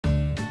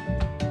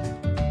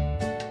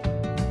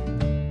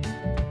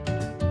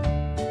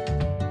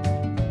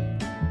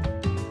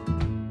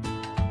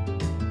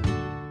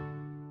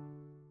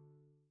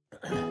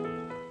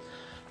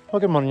Well,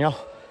 good morning, y'all.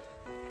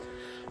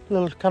 A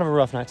little kind of a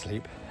rough night's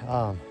sleep.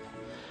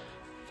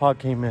 Fog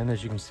came in,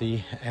 as you can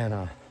see, and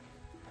I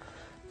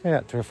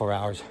got 3 or 4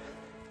 hours.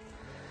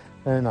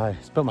 And I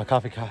spilled my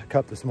coffee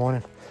cup this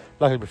morning.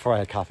 Luckily, before I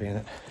had coffee in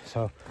it,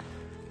 so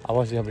I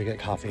wasn't able to get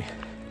coffee.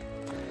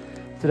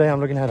 Today, I'm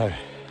looking at I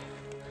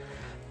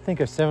think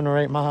a 7 or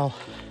 8 mile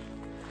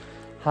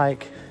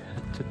hike.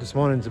 This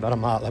morning's about a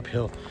mile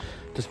uphill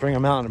to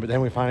Springer Mountain, but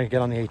then we finally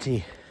get on the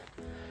AT.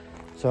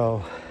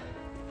 So,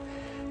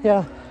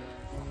 yeah.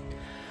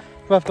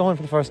 Rough going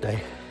for the first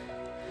day,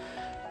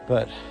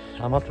 but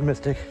I'm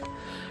optimistic.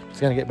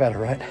 It's gonna get better,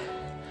 right?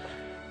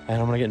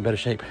 And I'm gonna get in better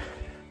shape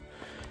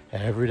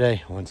every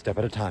day, one step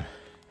at a time.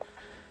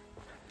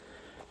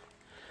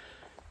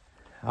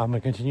 I'm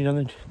gonna continue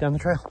down the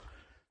trail.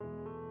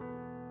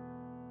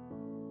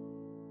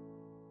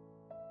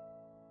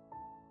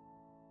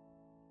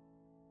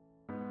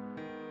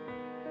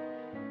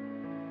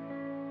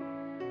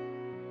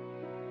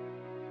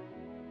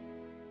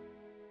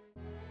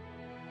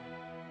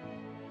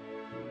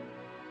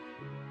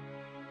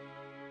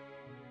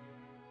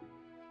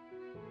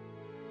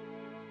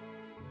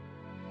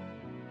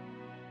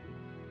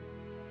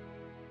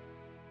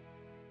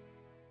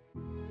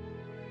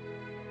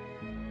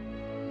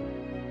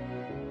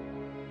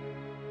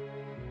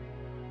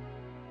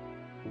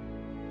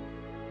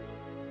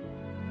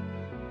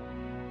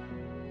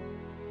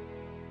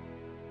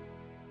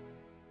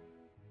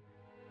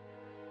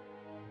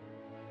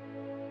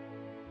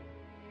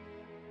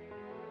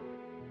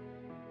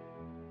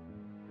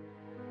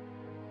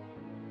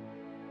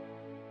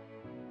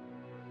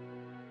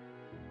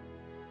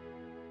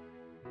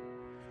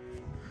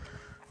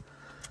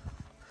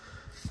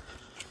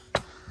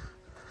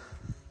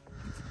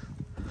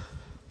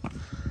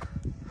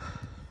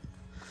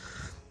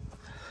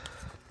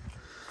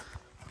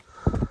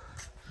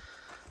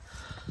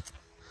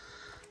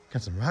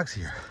 Got some rocks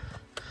here.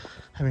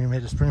 Haven't even made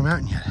it to Springer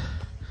Mountain yet.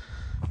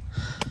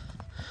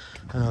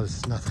 I know this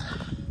is nothing,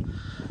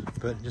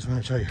 but just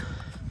want to show you,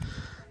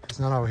 it's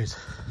not always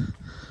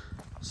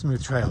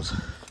smooth trails.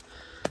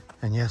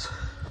 And yes,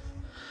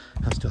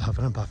 I'm still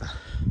huffing and puffing.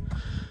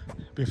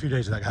 Be a few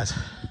days of that, guys.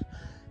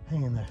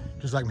 Hang in there,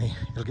 just like me,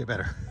 it'll get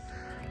better.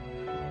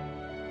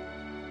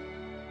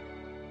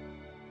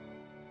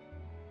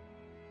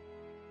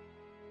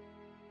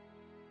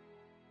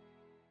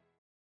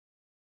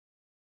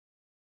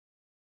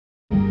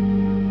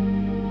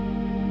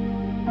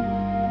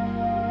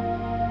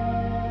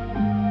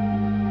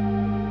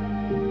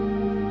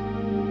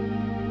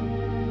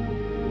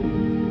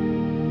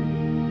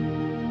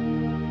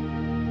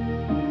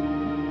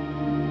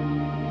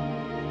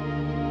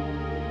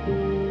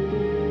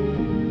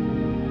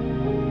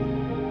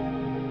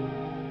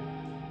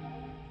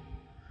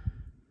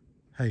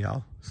 Hey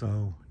y'all,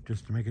 so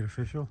just to make it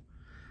official,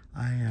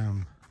 I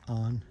am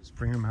on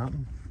Springer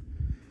Mountain,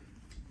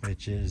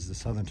 which is the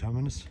southern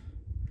terminus.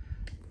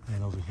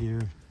 And over here,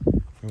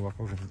 we'll walk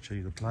over and show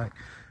you the plaque.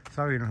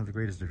 Sorry I don't have the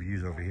greatest of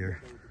views over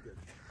here,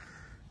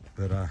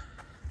 but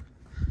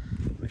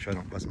make sure I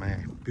don't bust my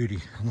booty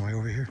on the way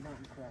over here.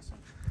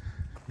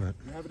 But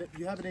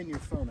you have it in your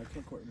phone. I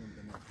can't quite remember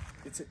the name.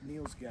 It's at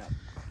Neil's Gap.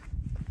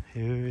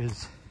 Here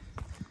is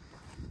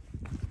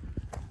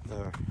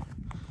the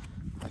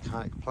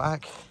iconic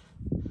plaque,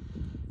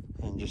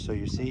 and just so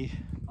you see,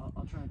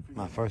 I'll try and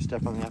my first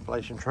step on the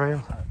Appalachian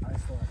Trail. I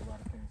still have a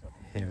lot of things up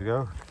Here we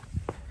go,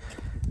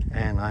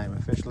 and I am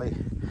officially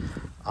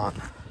on.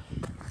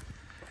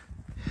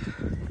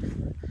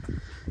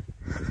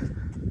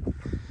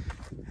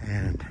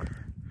 And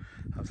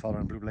I was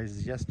following blue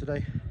blazes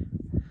yesterday.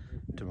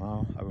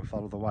 Tomorrow I will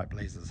follow the white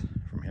blazes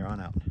from here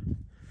on out.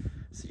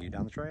 See you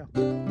down the trail.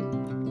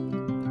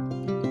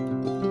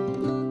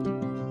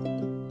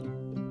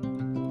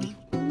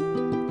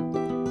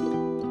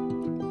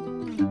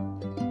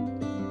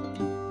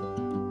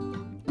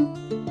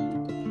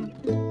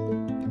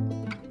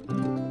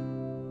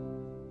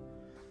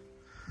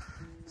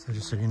 So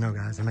just so you know,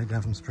 guys, I made it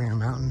down from Springer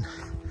Mountain,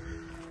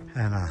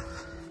 and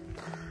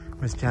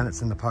Miss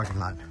Janet's in the parking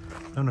lot.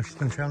 Don't know if she's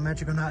doing trail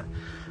magic or not,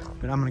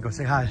 but I'm gonna go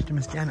say hi to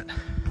Miss Janet.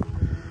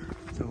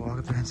 So we'll walk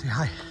up there and say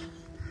hi.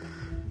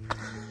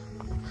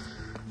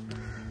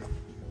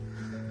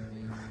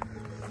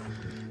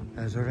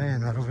 There's her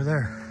van right over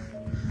there.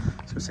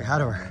 So say hi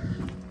to her.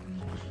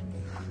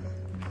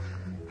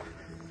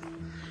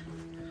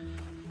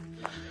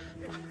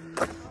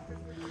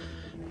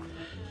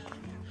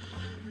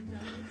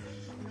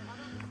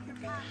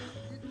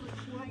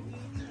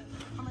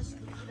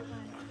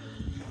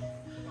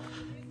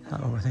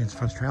 Uh-oh, I think it's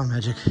first trail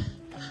magic.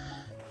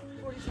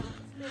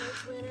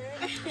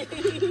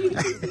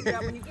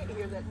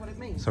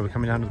 So we're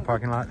coming down to the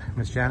parking lot.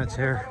 Miss Janet's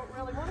here.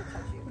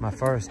 My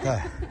first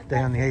day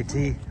on the AT.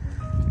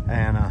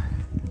 And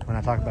when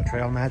I talk about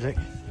trail magic,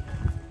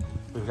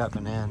 we've got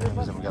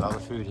bananas and we got all the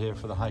food here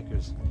for the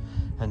hikers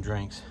and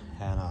drinks.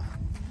 And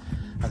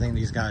I think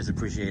these guys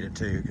appreciate it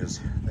too, because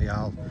they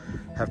all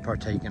have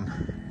partaken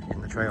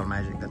in the trail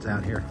magic that's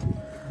out here.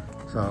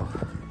 So,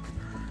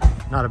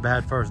 not a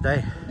bad first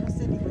day. I'm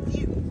sitting with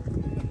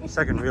you.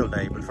 second real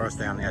day, but first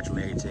day on the actual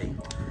AT.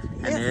 And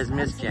Yes, there's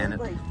Miss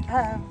Janet. absolutely.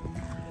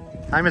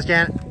 Hi, Miss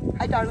Janet.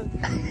 Hi, darling.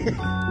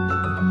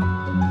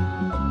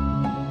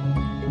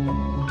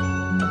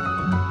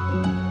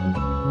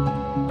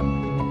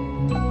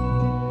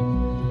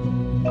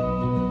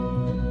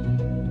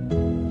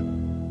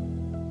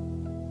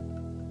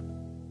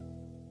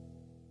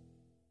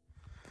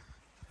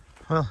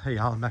 Well, hey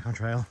y'all, I'm back on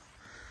trail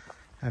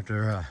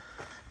after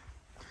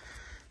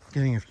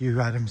getting a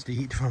few items to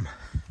eat from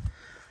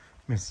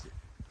Miss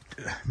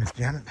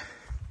Janet,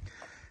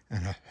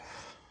 and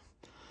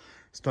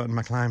starting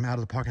my climb out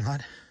of the parking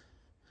lot.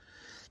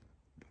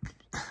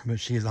 But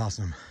she is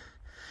awesome.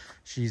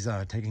 She's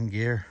taking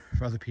gear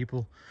for other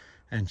people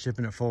and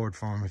shipping it forward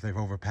for them if they've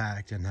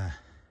overpacked. And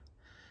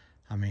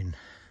I mean,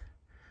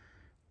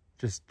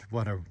 just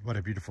what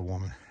a beautiful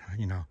woman.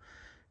 You know,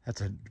 that's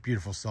a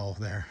beautiful soul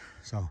there.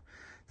 So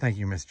thank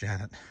you, Miss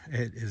Janet.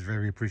 It is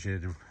very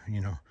appreciated.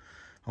 You know,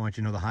 I want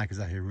you to know the hikers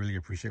out here really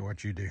appreciate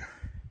what you do.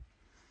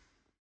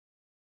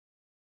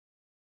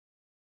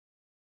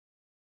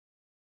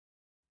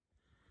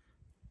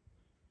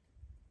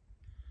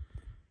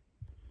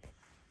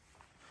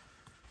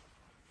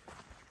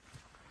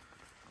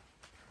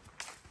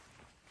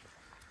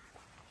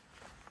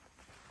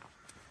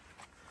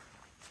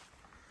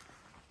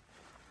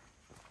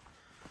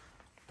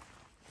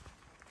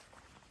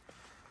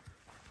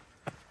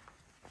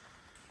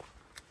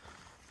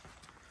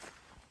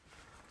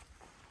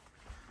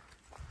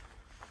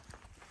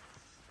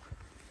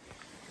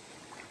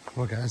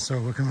 Well guys, so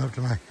we're coming up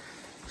to my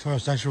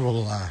first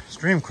actual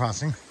stream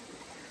crossing.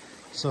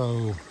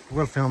 So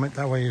we'll film it,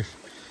 that way if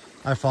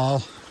I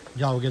fall,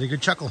 y'all will get a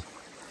good chuckle.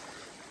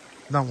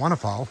 Don't want to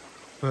fall,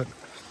 but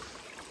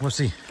we'll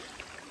see.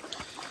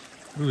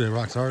 Ooh, the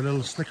rocks are a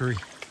little slickery,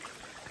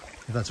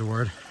 if that's a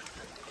word.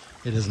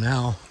 It is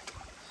now.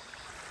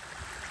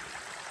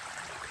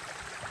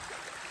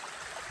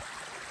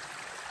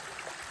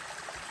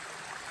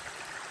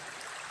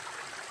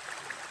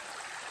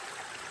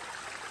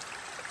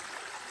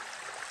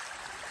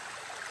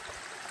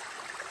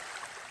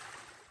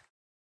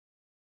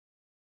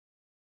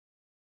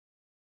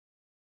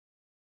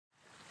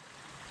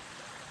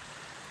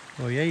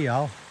 Well, yeah,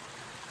 y'all.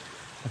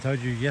 I told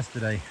you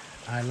yesterday,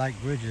 I like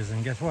bridges,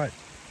 and guess what?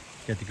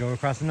 Get to go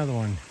across another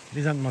one.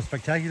 These aren't the most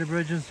spectacular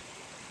bridges.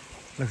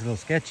 Looks a little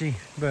sketchy,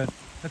 but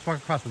let's walk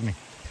across with me.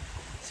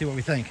 See what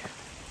we think.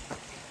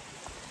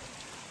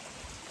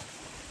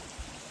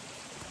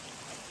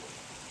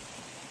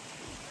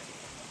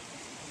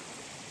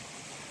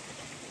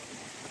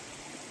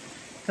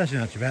 It's actually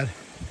not too bad.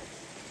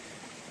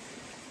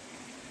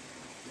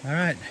 All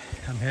right,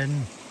 I'm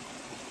heading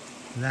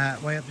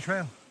that way up the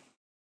trail.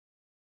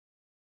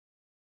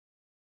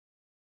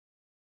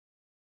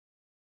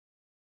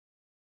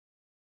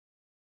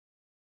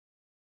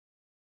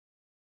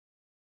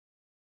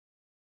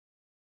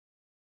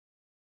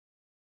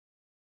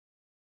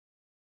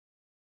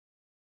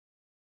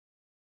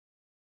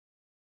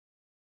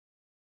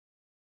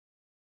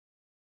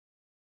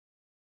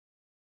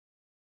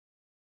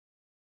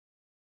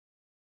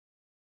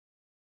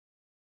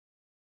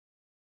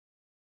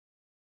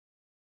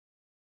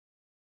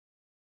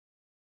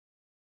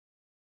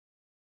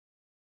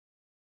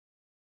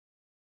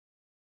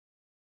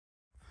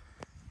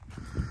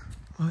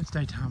 Well, it's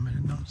daytime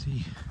and I don't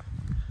see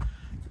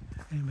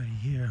anybody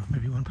here.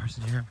 Maybe one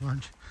person here at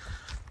lunch.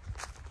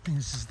 I think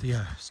this is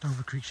the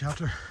Stover Creek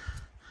shelter.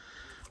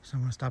 So I'm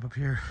gonna stop up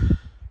here,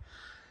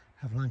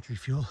 have lunch,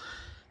 refuel,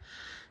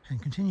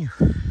 and continue.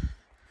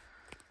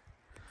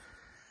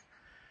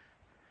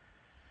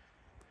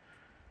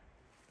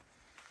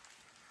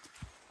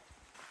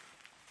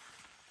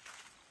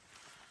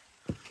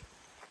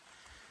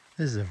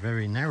 This is a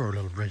very narrow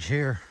little bridge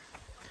here,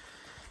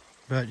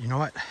 but you know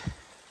what?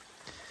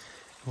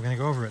 We're gonna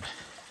go over it.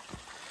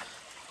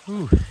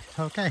 Ooh,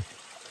 okay.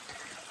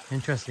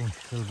 Interesting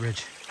little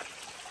bridge.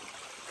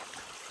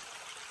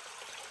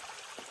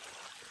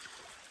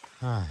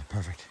 Ah,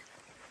 perfect.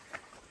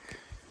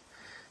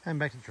 And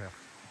back to the trail.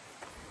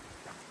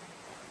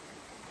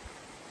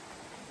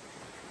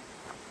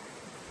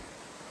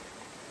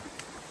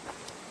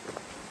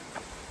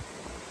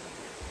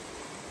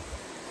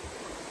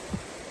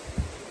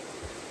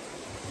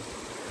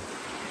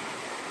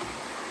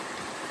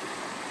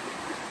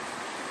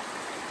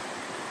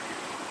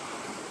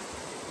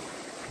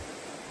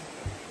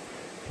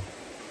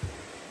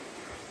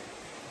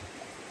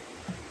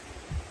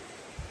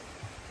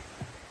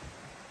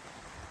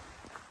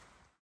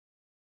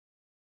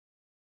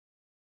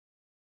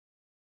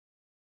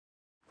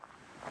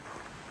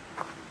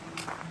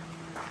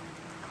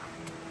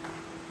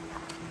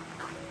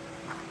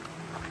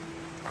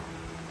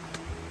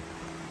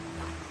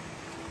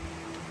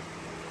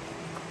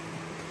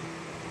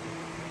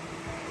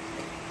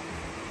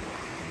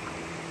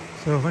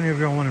 So if any of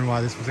you are wondering why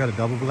this one's got a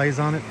double blaze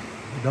on it,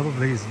 a double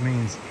blaze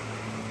means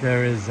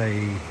there is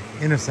a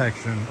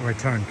intersection or a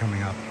turn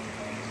coming up.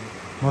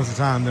 Most of the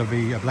time there'll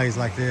be a blaze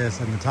like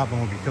this and the top one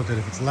will be tilted.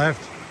 If it's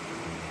left,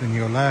 then you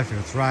go left. If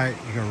it's right,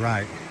 you go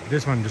right.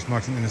 This one just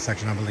marks an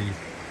intersection, I believe.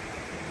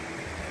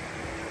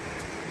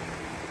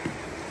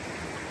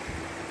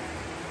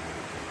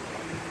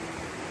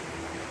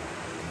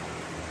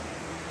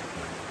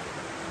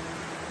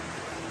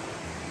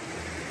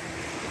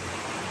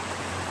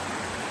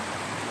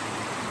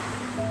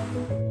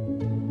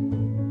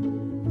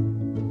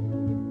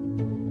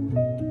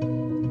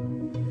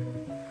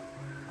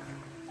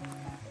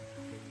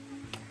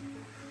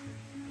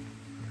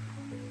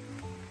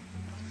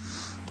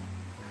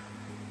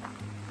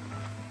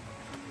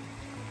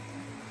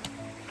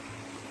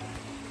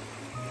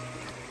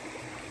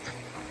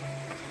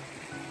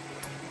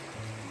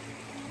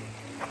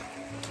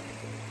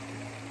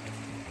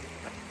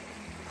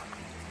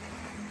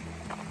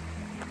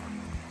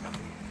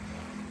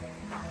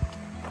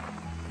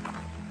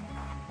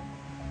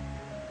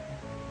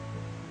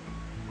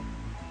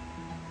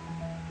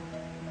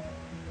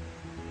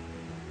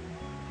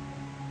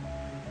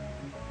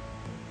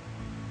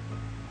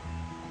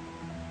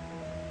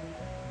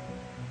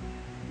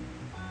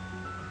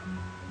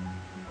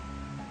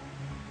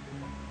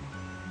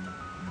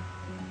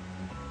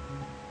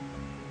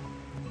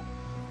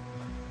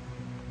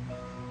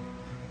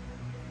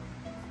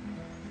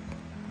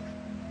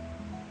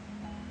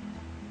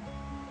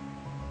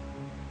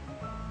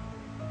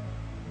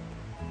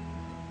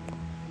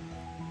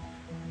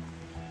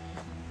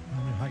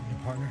 Hiking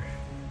partner.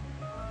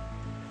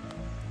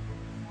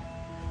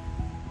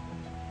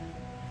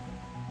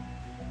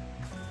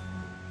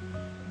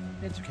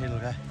 It's okay, little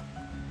guy.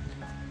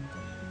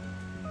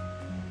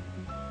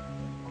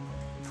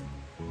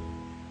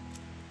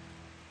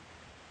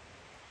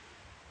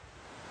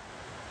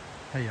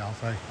 Hey y'all,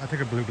 so I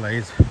took a blue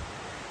blaze.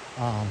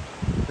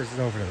 This is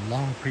over at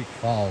Long Creek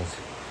Falls.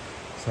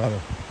 So,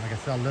 like I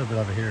saw a little bit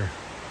of it here.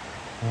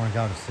 I want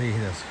y'all to see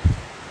this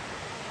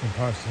in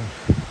person.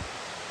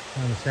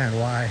 I understand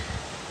why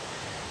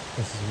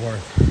this is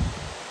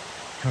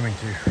worth coming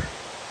to.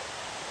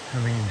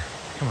 I mean,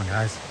 come on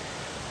guys.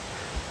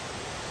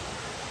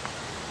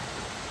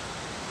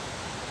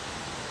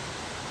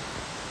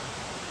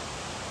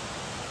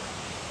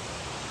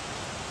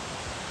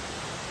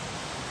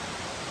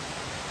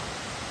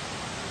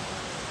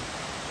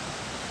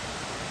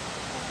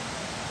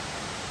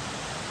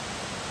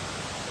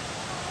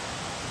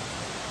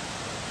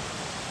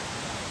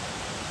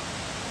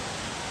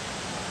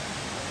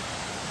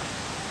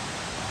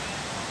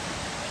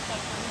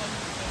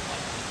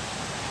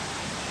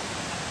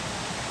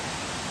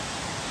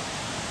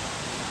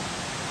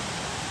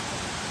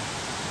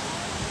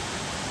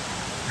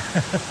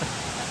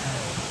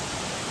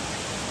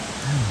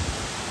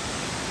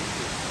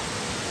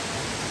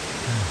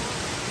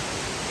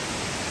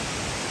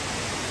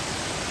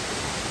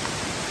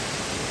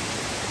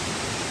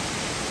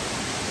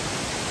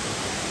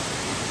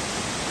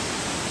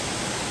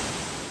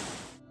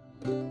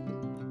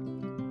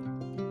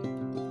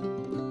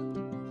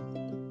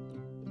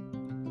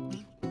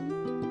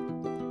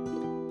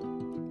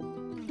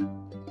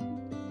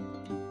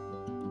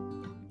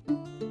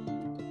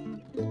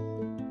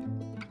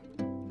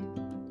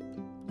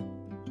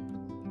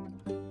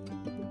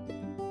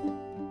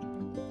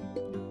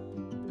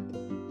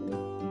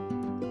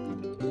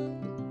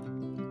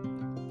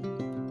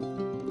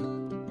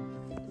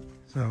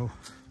 So,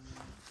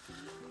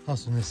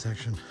 also in this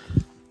section,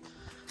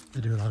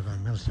 they do a lot of our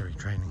military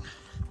training.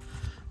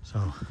 So,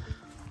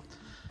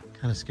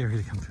 kind of scary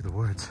to come through the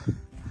woods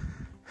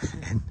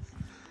and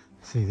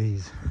see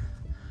these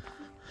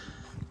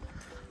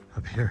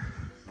up here.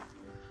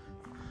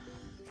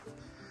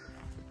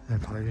 They're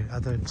probably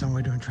out there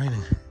somewhere doing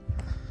training,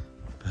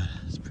 but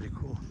it's pretty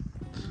cool.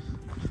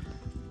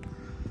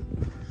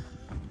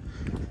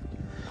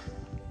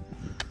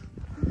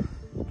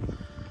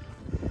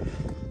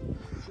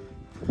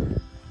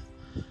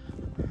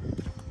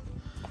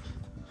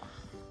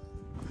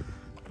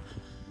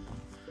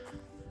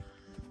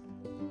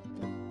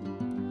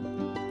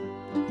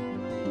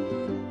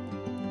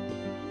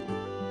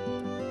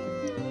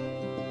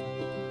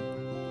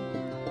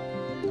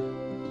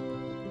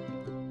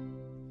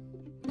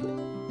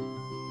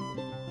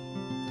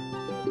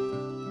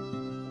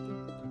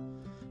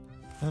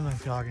 I don't know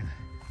if y'all can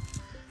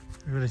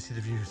really see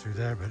the view through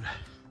there, but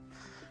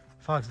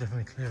fog's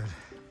definitely cleared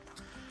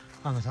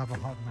on the top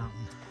of Hawk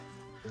Mountain.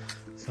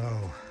 So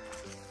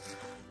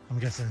I'm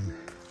guessing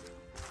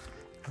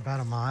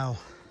about a mile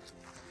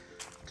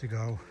to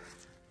go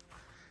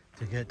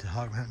to get to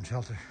Hawk Mountain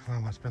Shelter where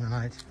I'm gonna spend the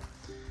night.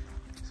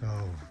 So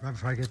right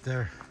before I get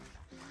there,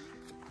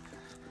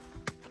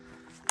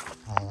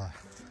 I'll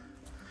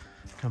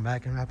come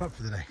back and wrap up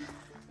for the day.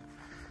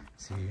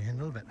 See you in a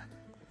little bit.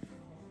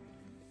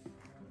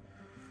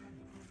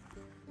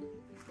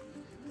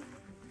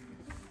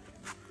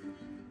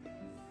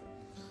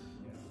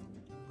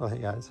 Well, hey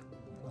guys,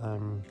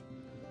 I'm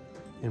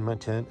in my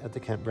tent at the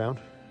campground,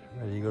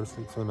 ready to go to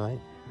sleep for the night.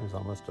 There's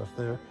all my stuff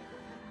there.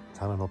 It's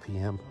on 12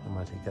 p.m. I'm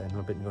gonna take that in a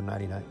little bit and go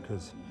nighty-night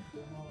because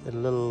did a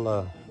little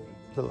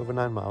over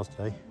 9 miles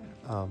today.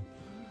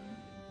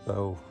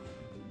 So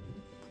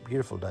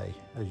beautiful day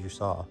as you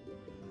saw,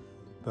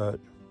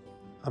 but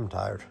I'm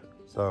tired.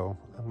 So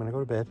I'm going to go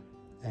to bed,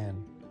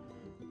 and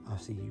I'll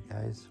see you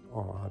guys,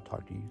 or I'll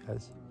talk to you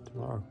guys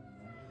tomorrow.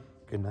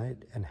 Good night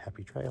and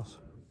happy trails.